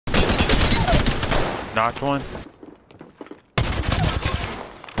Knocked one.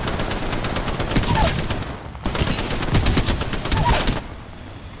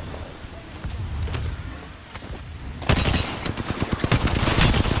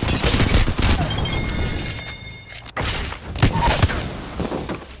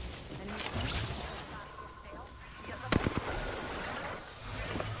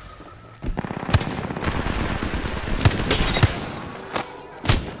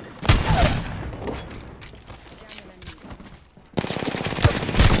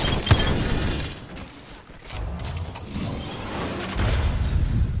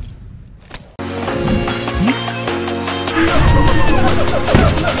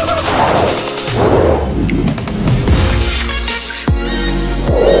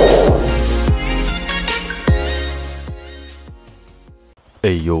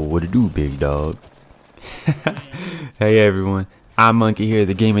 Hey yo, what it do, big dog? Hey everyone, I'm Monkey here,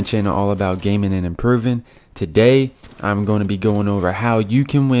 the gaming channel all about gaming and improving. Today, I'm going to be going over how you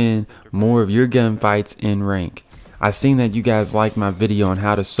can win more of your gunfights in rank. I've seen that you guys liked my video on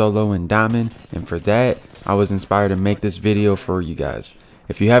how to solo in Diamond, and for that, I was inspired to make this video for you guys.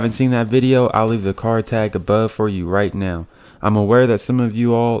 If you haven't seen that video, I'll leave the card tag above for you right now. I'm aware that some of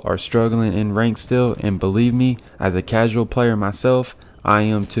you all are struggling in rank still, and believe me, as a casual player myself, I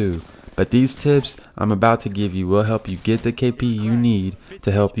am too. But these tips I'm about to give you will help you get the KP you need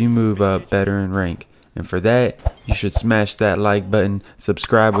to help you move up better in rank. And for that, you should smash that like button,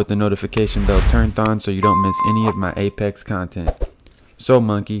 subscribe with the notification bell turned on so you don't miss any of my Apex content. So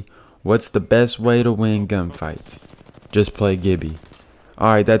Monkey, what's the best way to win gunfights? Just play Gibby.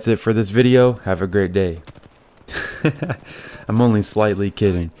 Alright, that's it for this video. Have a great day. I'm only slightly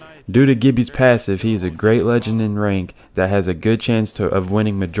kidding. Due to Gibby's passive, he is a great legend in rank that has a good chance of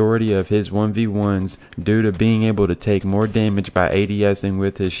winning majority of his 1v1s due to being able to take more damage by ADSing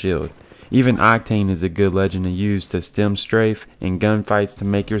with his shield. Even Octane is a good legend to use to stem strafe in gunfights to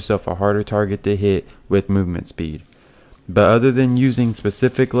make yourself a harder target to hit with movement speed. But other than using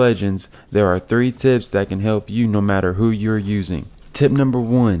specific legends, there are 3 tips that can help you no matter who you're using. Tip number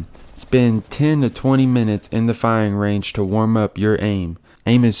 1. Spend 10 to 20 minutes in the firing range to warm up your aim.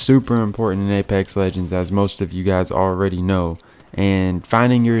 Aim is super important in Apex Legends, as most of you guys already know, and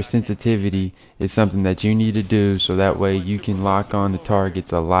finding your sensitivity is something that you need to do so that way you can lock on the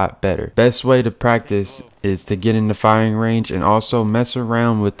targets a lot better. Best way to practice is to get in the firing range and also mess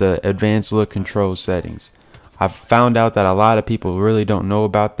around with the advanced look control settings. I've found out that a lot of people really don't know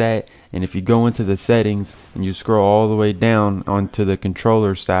about that, and if you go into the settings and you scroll all the way down onto the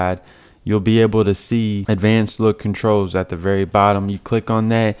controller side, you'll be able to see advanced look controls at the very bottom. You click on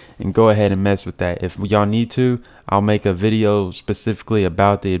that and go ahead and mess with that. If y'all need to, I'll make a video specifically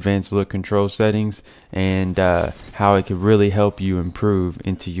about the advanced look control settings and how it could really help you improve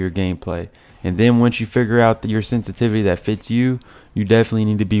into your gameplay. And then once you figure out your sensitivity that fits you, you definitely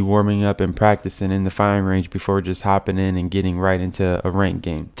need to be warming up and practicing in the firing range before just hopping in and getting right into a ranked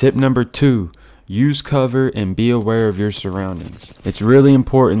game. Tip number 2. Use cover and be aware of your surroundings. It's really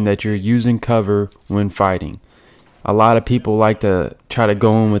important that you're using cover when fighting. A lot of people like to try to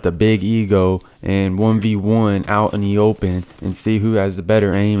go in with a big ego and 1v1 out in the open and see who has the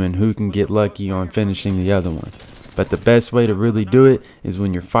better aim and who can get lucky on finishing the other one. But the best way to really do it is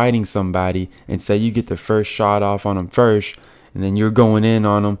when you're fighting somebody and say you get the first shot off on them first, and then you're going in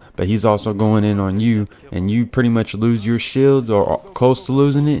on him, but he's also going in on you, and you pretty much lose your shield or close to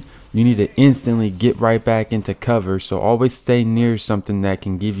losing it. You need to instantly get right back into cover, so always stay near something that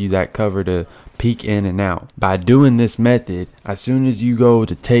can give you that cover to peek in and out. By doing this method, as soon as you go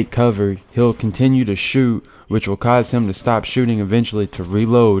to take cover, he'll continue to shoot, which will cause him to stop shooting eventually to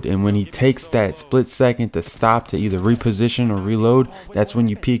reload, and when he takes that split second to stop to either reposition or reload, that's when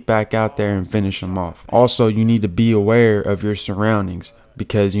you peek back out there and finish him off. Also, you need to be aware of your surroundings,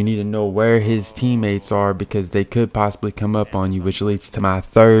 because you need to know where his teammates are, because they could possibly come up on you, which leads to my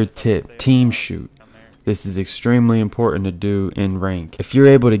 3rd tip: team shoot. This is extremely important to do in rank. If you're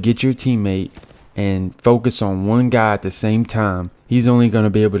able to get your teammate and focus on one guy at the same time, he's only going to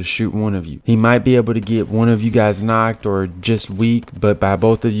be able to shoot one of you. He might be able to get one of you guys knocked or just weak, but by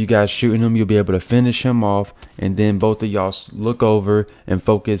both of you guys shooting him, you'll be able to finish him off, and then both of y'all look over and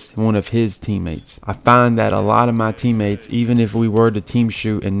focus one of his teammates. I find that a lot of my teammates, even if we were to team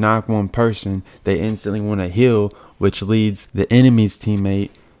shoot and knock one person, they instantly want to heal, which leads the enemy's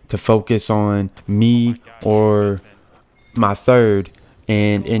teammate to focus on me or my 3rd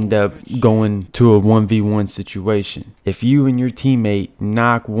and end up going to a 1v1 situation. If you and your teammate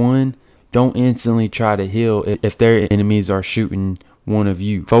knock one, don't instantly try to heal if their enemies are shooting one of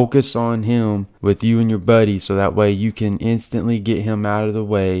you. Focus on him with you and your buddy so that way you can instantly get him out of the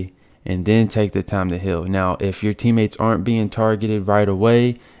way and then take the time to heal. Now, if your teammates aren't being targeted right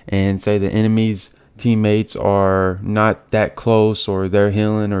away, and say the enemy's teammates are not that close, or they're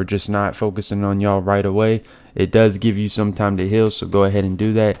healing or just not focusing on y'all right away, it does give you some time to heal, so go ahead and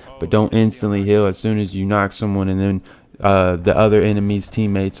do that. But don't instantly heal as soon as you knock someone and then the other enemy's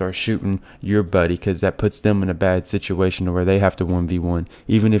teammates are shooting your buddy, because that puts them in a bad situation where they have to 1v1.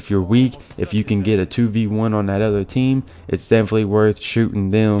 Even if you're weak, if you can get a 2v1 on that other team, it's definitely worth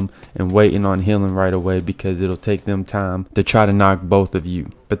shooting them and waiting on healing right away, because it'll take them time to try to knock both of you.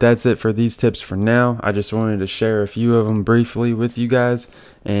 But that's it for these tips for now. I just wanted to share a few of them briefly with you guys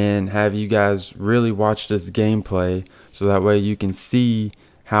and have you guys really watch this gameplay, so that way you can see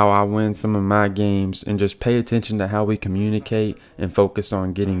how I win some of my games, and just pay attention to how we communicate and focus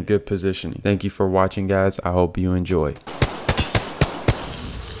on getting good positioning. Thank you for watching, guys. I hope you enjoy.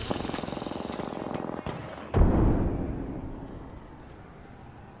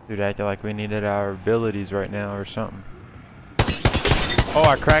 Dude acting like we needed our abilities right now or something. Oh,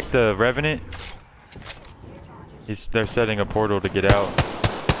 I cracked the Revenant. They're setting a portal to get out.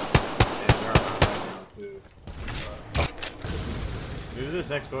 Move to this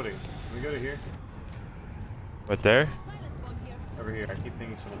next building. Can we go to here? What, there? Over here. I keep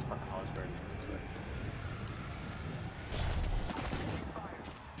thinking someone's fucking Hollisburg.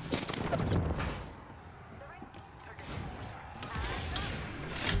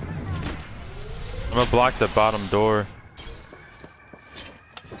 I'm gonna block the bottom door.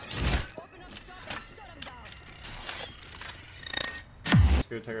 Let's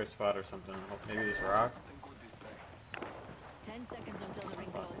go take our spot or something. Maybe this rock. 10 seconds until the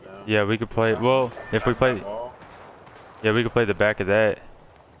ring closes. Yeah, we could play. Well, if we play, yeah, we could play the back of that.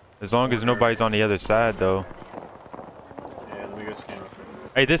 As long as nobody's on the other side, though. Yeah, let me go scan.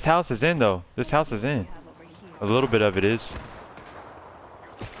 Hey, this house is in, though. This house is in. A little bit of it is.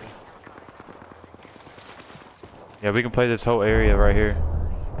 Yeah, we can play this whole area right here.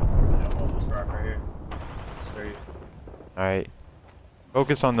 Yeah, hold this rock right here. Straight. All right.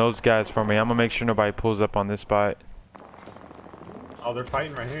 Focus on those guys for me. I'm gonna make sure nobody pulls up on this spot. Oh, they're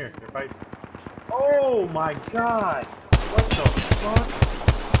fighting right here. They're fighting. Oh my god! What the fuck?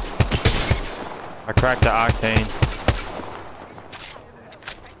 I cracked the Octane.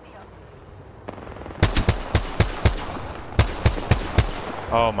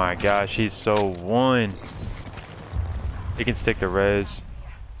 Oh my gosh, he's so one. He can stick to res.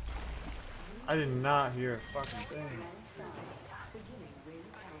 I did not hear a fucking thing.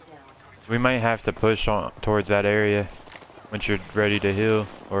 We might have to push on towards that area once you're ready to heal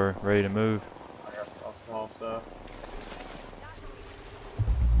or ready to move. I got small stuff.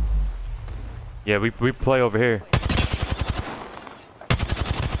 Yeah, we play over here.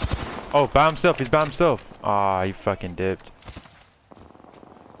 Oh, by himself. He's by himself. Ah, he fucking dipped.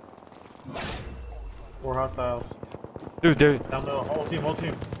 4 hostiles. Dude, they're Down the whole team, whole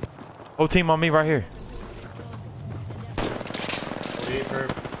team. whole team on me right here. Lead curve.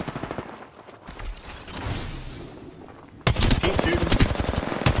 Keep shooting.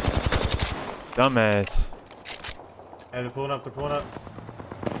 Dumbass. Hey, they're pulling up, they're pulling up.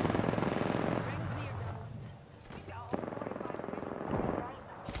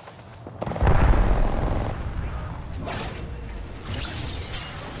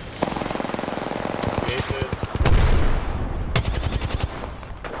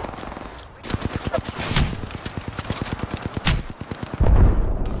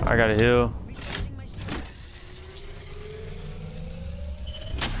 I got a heal.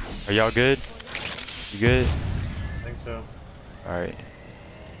 Are y'all good? You good? I think so. Alright.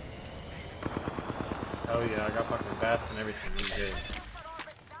 Oh yeah, I got fucking bats and everything. You good.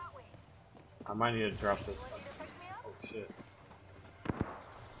 I might need to drop this. Oh shit.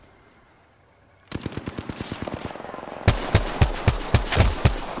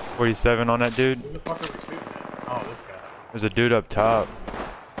 $47 on that dude. Who the fuck are we shooting at? Oh, this guy. There's a dude up top.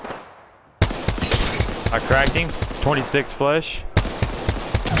 I cracked him. 26 flesh.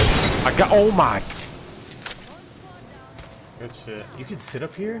 I got. Oh my. Good shit. You can sit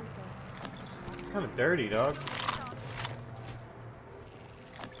up here? Kind of dirty, dog.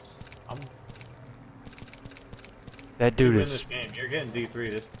 That You dude win is. this game. You're getting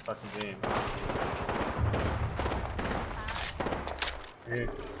D3 this fucking game. Here.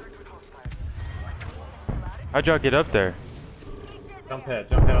 How'd y'all get up there? Jump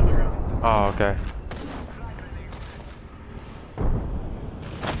head on the ground. Oh, okay.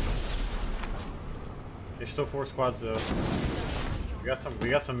 There's still 4 squads though. We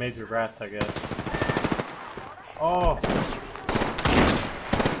got some major rats, I guess. Oh!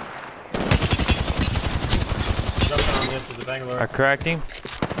 Jumping on this is the Bangalore. I cracked him.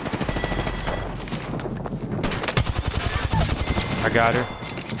 I got her.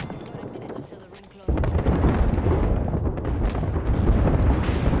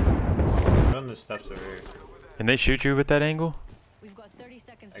 They're on the steps over here. Can they shoot you with that angle? We've got 30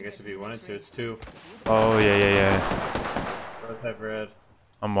 seconds. I guess if you wanted to, it's 2. Oh, yeah. Prototype red.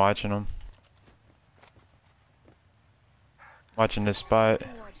 I'm watching them. Watching this spot.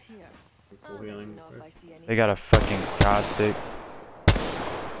 Full healing. They got a fucking caustic.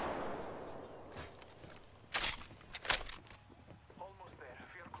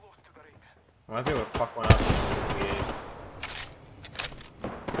 I might be able to fuck one up.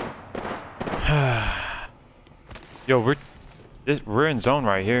 Yo, we're in zone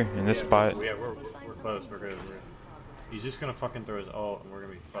right here in this spot. Yeah, we're close. We're good. He's just gonna fucking throw his ult, and we're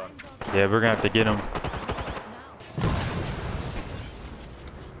gonna be fucked. Yeah, we're gonna have to get him.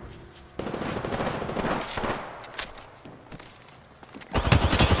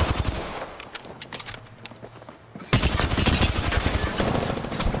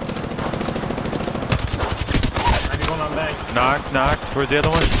 Knock. Where's the other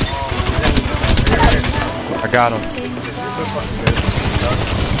one? I got him.